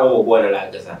 girls now or boy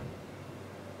like that?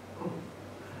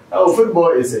 Our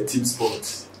football is a team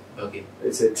sport. Okay.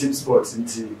 It's a team sport.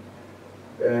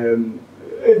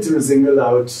 To single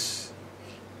out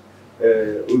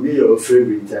will be your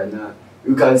favorite, and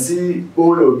you can see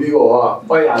all will be or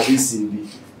CB,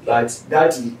 but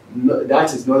that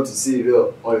is not to say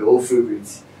or your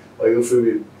favorite or your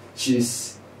favorite.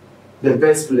 She's the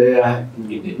best player in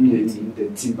the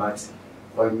team, but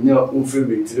on your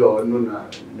favorite or no.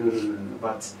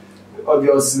 But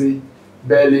obviously,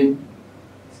 Berlin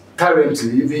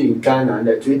currently even in Ghana and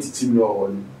the 20 team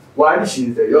one,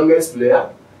 she's the youngest player.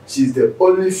 She's the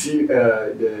only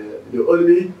the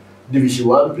only Division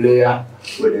 1 player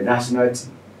with the national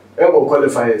team. Ever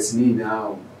qualifiers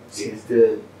now. She's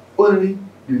the only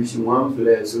Division 1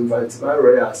 player. So Mfantseman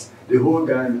Royals, the whole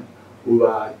Ghana,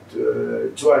 over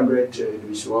 200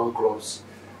 Division 1 clubs.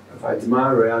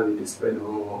 Mfantseman Royals they spend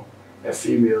a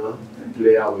female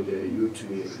player with the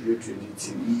U20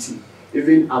 team.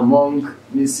 Even among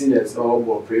listeners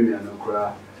or Premier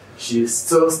Nokra, she's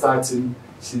still starting.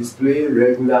 She's playing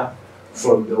regular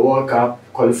from the World Cup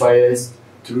qualifiers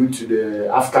through to the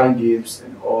African Games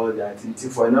and all that. Until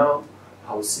for now,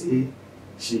 I would say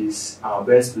she's our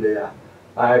best player.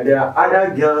 There are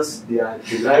other girls they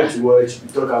like to watch. We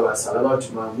talk about Salama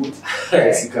Mahmoud,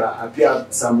 Jessica Apia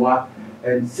Samwa,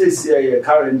 and this year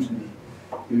currently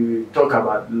we talk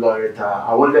about Loretta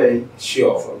Awole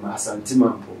from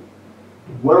Mfantseman.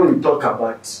 When we talk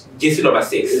about Jesse number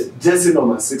 6, Jesse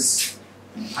number 6.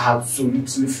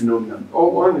 Absolutely phenomenal.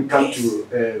 When we come to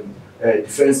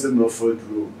defensive midfield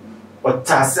role, but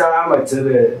Tasa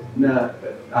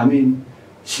I mean,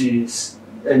 she's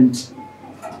and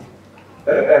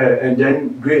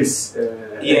then Grace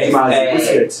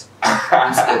Busquets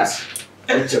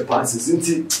passes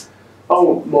into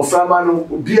Moframano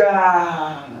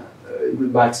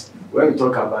but when we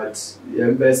talk about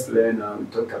the best player now, we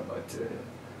talk about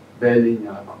Berlin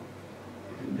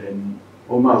and then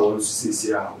Oma wants to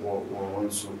see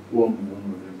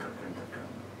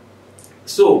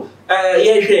So,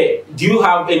 do you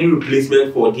have any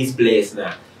replacement for these players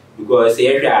now? Because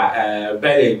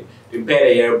Berlin,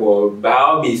 by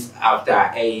all means,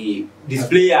 after a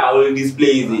display,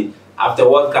 after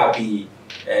World Cup, you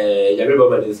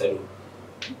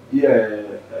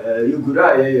could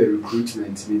have a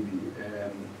recruitment maybe.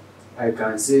 I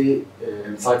can say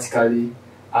emphatically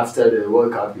after the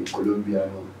World Cup in Colombia,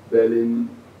 Berlin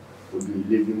will be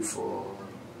leaving for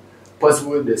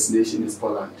possible destination is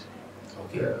Poland.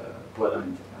 Okay.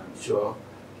 Poland, I'm sure.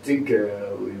 I think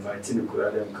we're inviting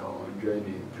Ukuraden to join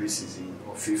the pre-season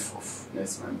or 5th of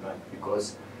next month back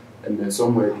because and then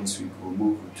somewhere this week we'll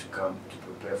move to come to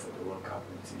prepare for the World Cup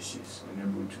until she's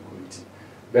unable to go to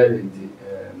Berlin.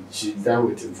 She's done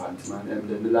with Mfantseman, and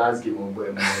then the last game on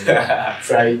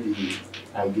Friday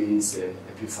against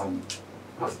Epiphany.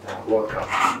 After World Cup,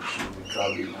 she will be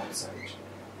traveling outside.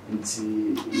 And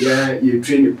you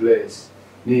train the players.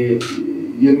 We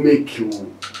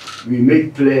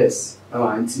make players.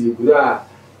 Until you go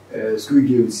school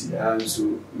games, and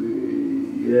so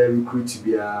recruit to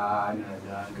be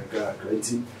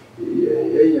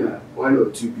one or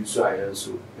two people so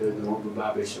the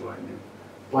one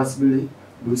possibly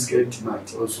Busquets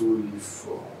might also leave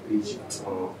for Egypt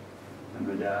or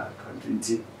another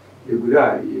country.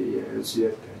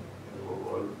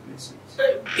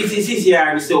 It is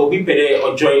here, so we pay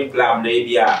or join club,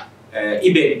 maybe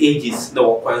even ages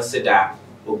no consider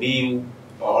or be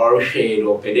or shade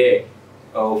or pay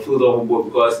or food on board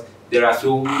because there are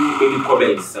so many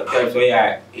comments sometimes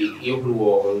where you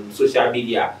on social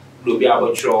media will be able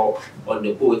to show on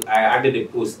the post under the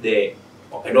post there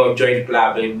or cannot join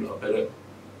club and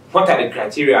what are the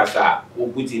criteria that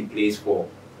we put in place for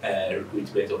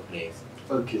recruitment of players?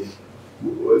 Okay.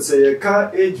 So you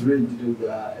can't age range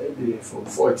from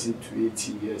 14 to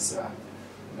 18 years.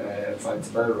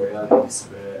 Mfantseman royalities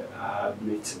were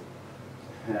admitted,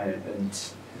 and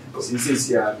since this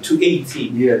year to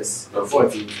 18 years,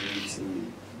 14 to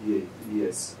 18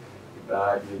 years,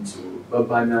 to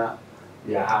Babana,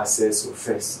 their access of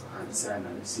first and sign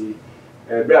and see.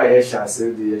 Brian shall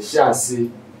say the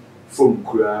chassis from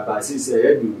Kura, but since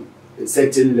a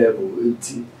certain level,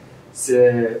 80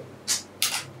 say.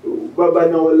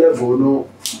 Babana level no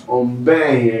on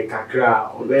Ben Kakra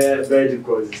or very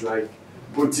because it's like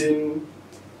putting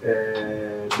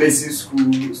basic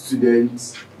school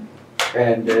students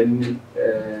and then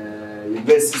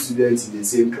university students in the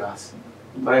same class.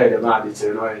 By the man,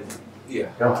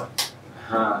 yeah.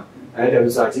 And then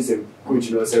so I just say coach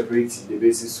not separate the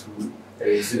basic school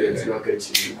students not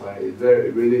catching quite very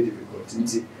really difficult.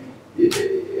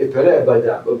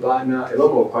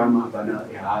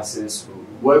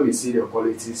 When we see the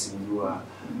qualities in you,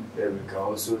 then we can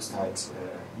also start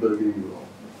building you up.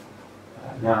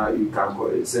 Now you can go,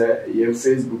 it's your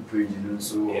Facebook page, you know,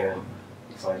 so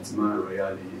Mfantseman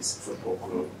Royalities Football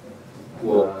Club.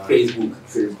 Well, Facebook.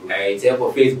 It's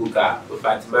for Facebook,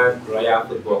 Mfantseman Royal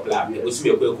Football Club. Which me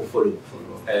a follow.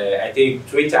 I think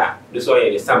Twitter, this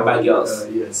one the Samba Girls.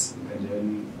 Yes, and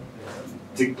then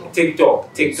TikTok,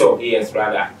 yes,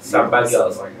 rather Samba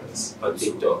Girls on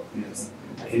TikTok. Yes.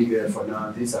 I think for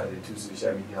now, these are the two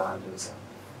social media handles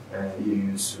you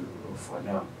use for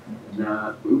now.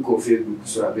 Now, we go Facebook,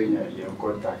 so I've been in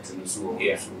contact and so on.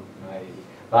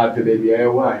 But baby, I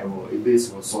want a base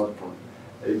was sort of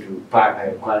to park.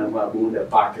 I quite about the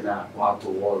park now, what to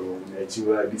wall room, that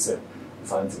you are this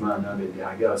Mfantseman, and maybe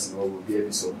I guess no will be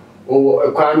able so. Oh,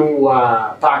 a quite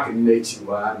park in nature,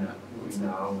 in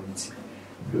our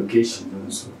location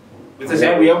also. Because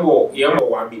we have more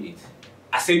 1 minute.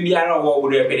 I say we are all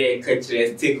would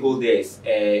stakeholders,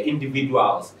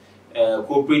 individuals,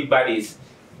 corporate bodies.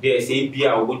 They say we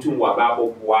are going to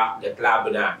about the club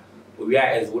now. We are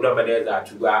as one of the others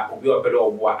to go. We are better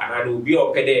of and I will be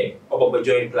up there about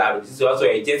joint club. This is also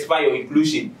a justify your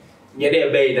inclusion. Near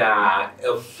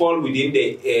fall within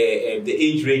the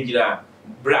age range now.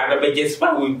 Brand of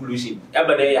justify your inclusion.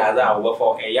 Every day as I work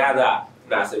for a yada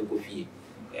Nasa Kofy.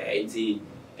 It's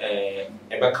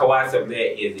and my kawas of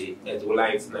there is as well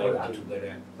as now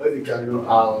together.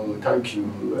 I'll thank you,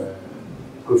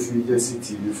 Kofy Jesse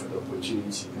TV, for the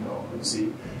opportunity. You know,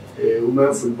 see,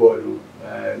 women football.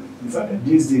 In fact,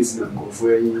 these days, I'm going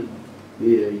for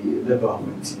never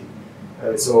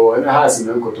so when I has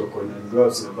no cotton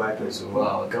gloves and vipers, so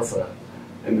I'll cover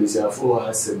and Miss Afo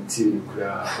has 17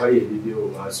 quite a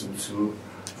video so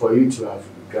for you to have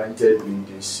granted me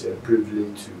this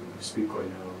privilege to speak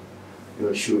on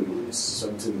your show is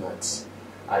something that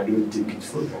I don't take it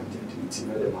for granted. It's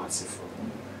not a massive for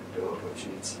the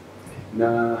opportunity.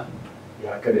 Now,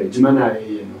 yeah, can a Gemini,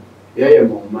 you know, yeah,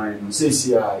 my mind says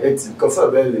here, it's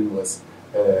Kofy Berlin was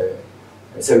a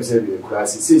semi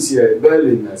class. Says here,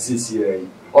 Berlin, says here,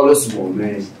 all small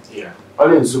men, yeah,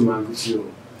 all in so man,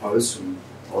 also,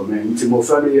 or men, Timo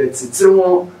family, it's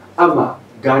Ama,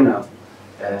 Ghana,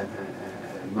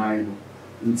 mine.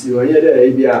 Until I had a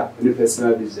idea in the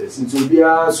personal business. Until we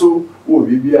are so,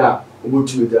 we are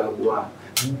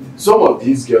some of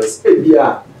these girls,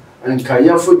 and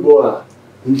Kaya footballer,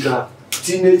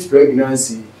 teenage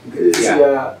pregnancy.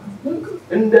 Yeah.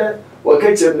 And what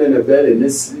catch them in a bell in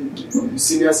this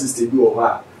senior sister do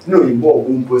or no in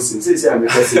boom person. Say, I'm a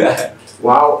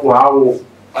wow.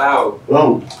 Wow.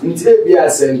 Until be a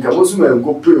send Kamosuma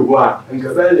go pray war and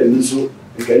Cabell and so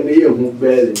you can hear who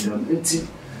bell in them.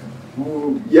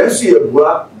 Yes, you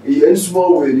are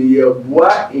small when you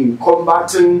are in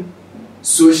combating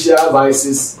social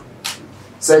vices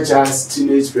such as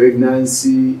teenage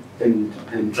pregnancy and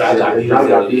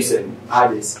drug abuse and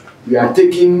others. We are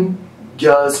taking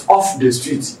girls off the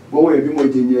street. When we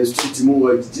be in the street,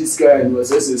 more this guy and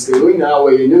was going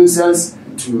our nuisance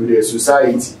to the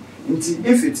society.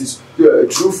 If it is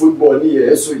true football,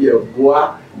 so you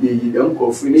boy, you don't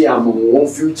go free among one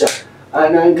future.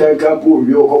 And I can pull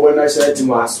your national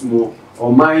team as more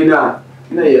or minor.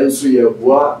 So you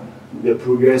boy the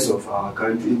progress of our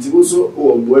country. It also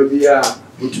where we are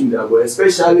putting that way,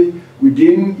 especially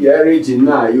within your region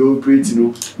now, you operate,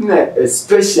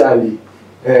 especially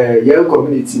your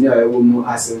community now,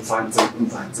 as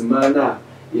Mfantseman,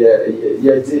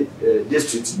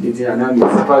 district meeting and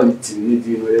municipality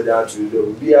meeting, whether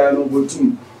to be no go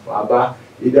to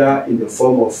either in the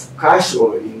form of cash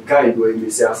or in kind, where you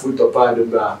say a foot of part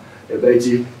of the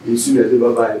veggie, in sooner the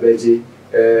baba veggie.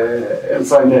 And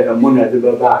find a money at the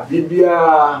Baba,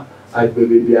 Bibia, I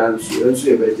baby answer, a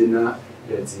vegina,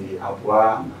 that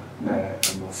Abwa, my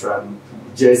friend,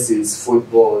 jerseys,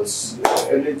 footballs,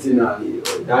 anything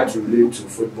that relate to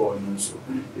football, also,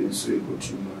 is so good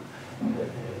to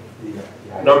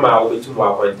normal with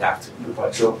more contact.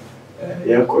 Patrol,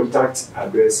 your contact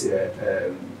address here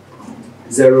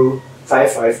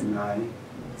 0559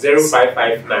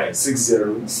 0559 60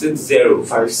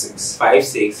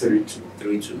 56 32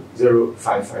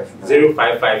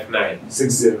 0559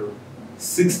 60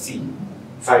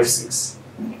 56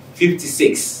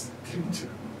 56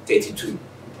 32.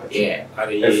 Yeah, as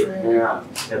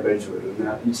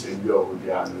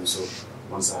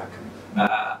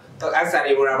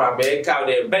I remember,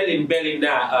 Berlin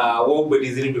now, what would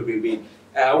is little baby.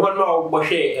 One more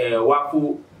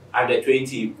Waku under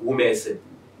 20 women.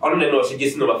 On the no, she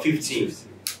just number 15.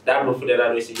 That no for the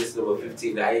no, she just number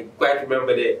 15. I quite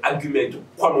remember the argument to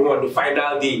come on the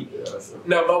final day.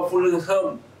 Now, about following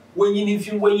him, when you need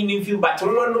you, but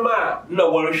one man, no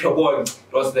worry, one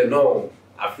was the no,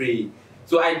 afraid.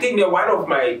 So I think that one of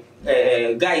my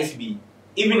guys be,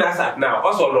 even as at now,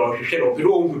 also no, she said, okay,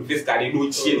 don't physically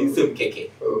no cheering some keke.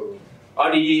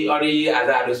 Or the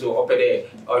other so up there,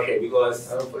 okay,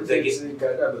 because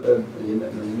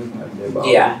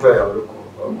yeah.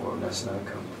 National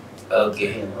camp.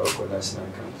 Okay. National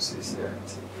campuses,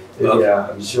 yeah.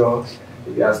 I'm sure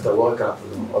if you have to work up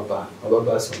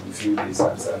over some few days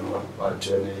after one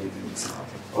training,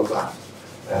 over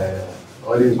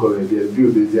all in going to be a view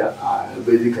with the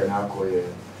basic and acquire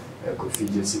Kofy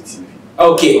Jesse TV.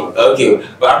 Okay.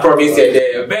 But I promise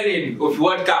you, Berlin, if you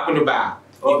want cap on the bar.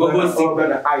 You go host to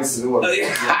ice. You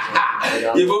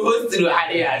go host to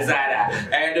Hadi Azara.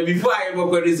 And before I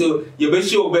go to so you be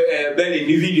show Berlin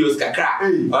the videos kakra.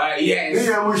 Yes.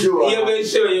 You be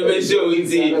show it.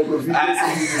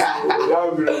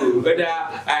 But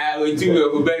we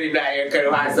do Berlin I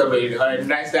can have some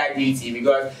national duty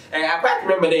because I quite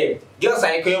remember them. Girls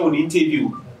I came on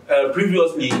interview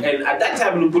previously and at that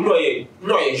time you no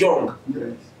young.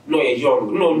 No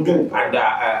young. No do and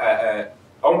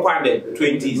on the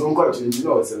 20s, on 20,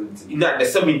 no 17. Not the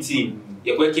 17.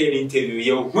 You quick interview,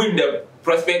 you win the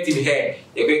prospect in here.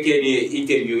 You quick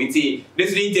interview. You see,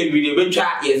 this interview, you will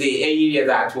chat as a year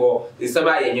that war. It's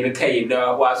somebody in the K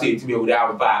now was it to me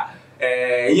without bar.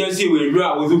 You see, we know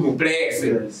I was who plays.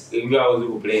 You know I was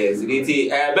who plays. It's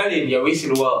Berlin, you're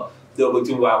wishing well, double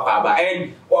to our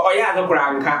and or you have a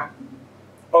crank.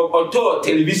 Or tour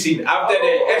television after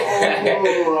the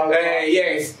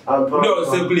yes, no,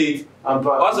 simply.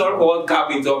 Also, World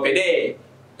Cup is up there.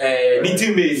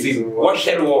 Little Mason,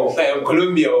 Washington,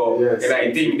 Colombia, and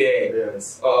I think there.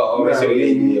 Yes.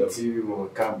 TV will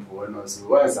camp one also.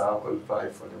 Once I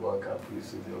qualified for the World Cup, we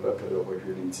should have a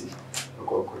opportunity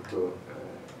to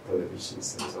television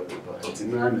sets or the bar. It's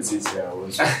in my city. I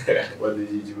was what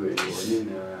did you do?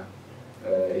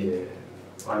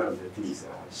 One of the things,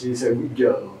 she's a good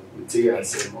girl. We take her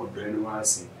some more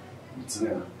brainwashing. It's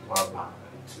now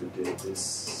to this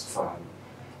farm.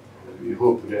 We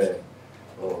hope that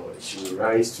she will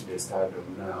rise to the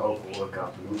stardom now of World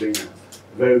Cup. Moving a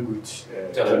very good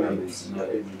tournament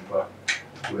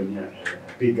when you're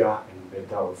bigger and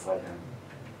better offer than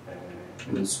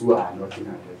those who are knocking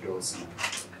at the doors now.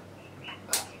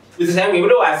 Mr. Sangue, we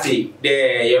know I see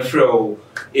the throw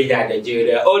in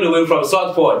Nigeria all the way from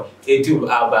Southport into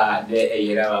Abba, the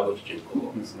Yerawa.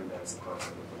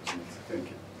 Thank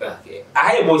you. Okay. I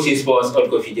have motion sports on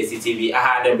Kofy Jesse TV. I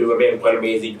had them remember quite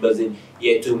amazing buzzing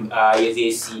yet to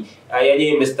see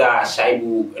Mr.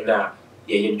 Shaibu na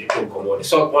you come on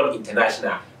Southport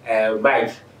International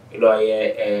Mike. You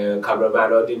know,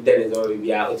 cameraman or the tennis or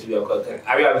be out to be a content.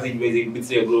 I was in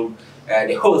the group,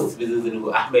 the host,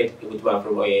 Mrs. Ahmed,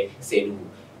 from Said.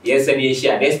 Yes, and you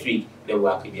share next week, the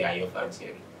work will be your fancy.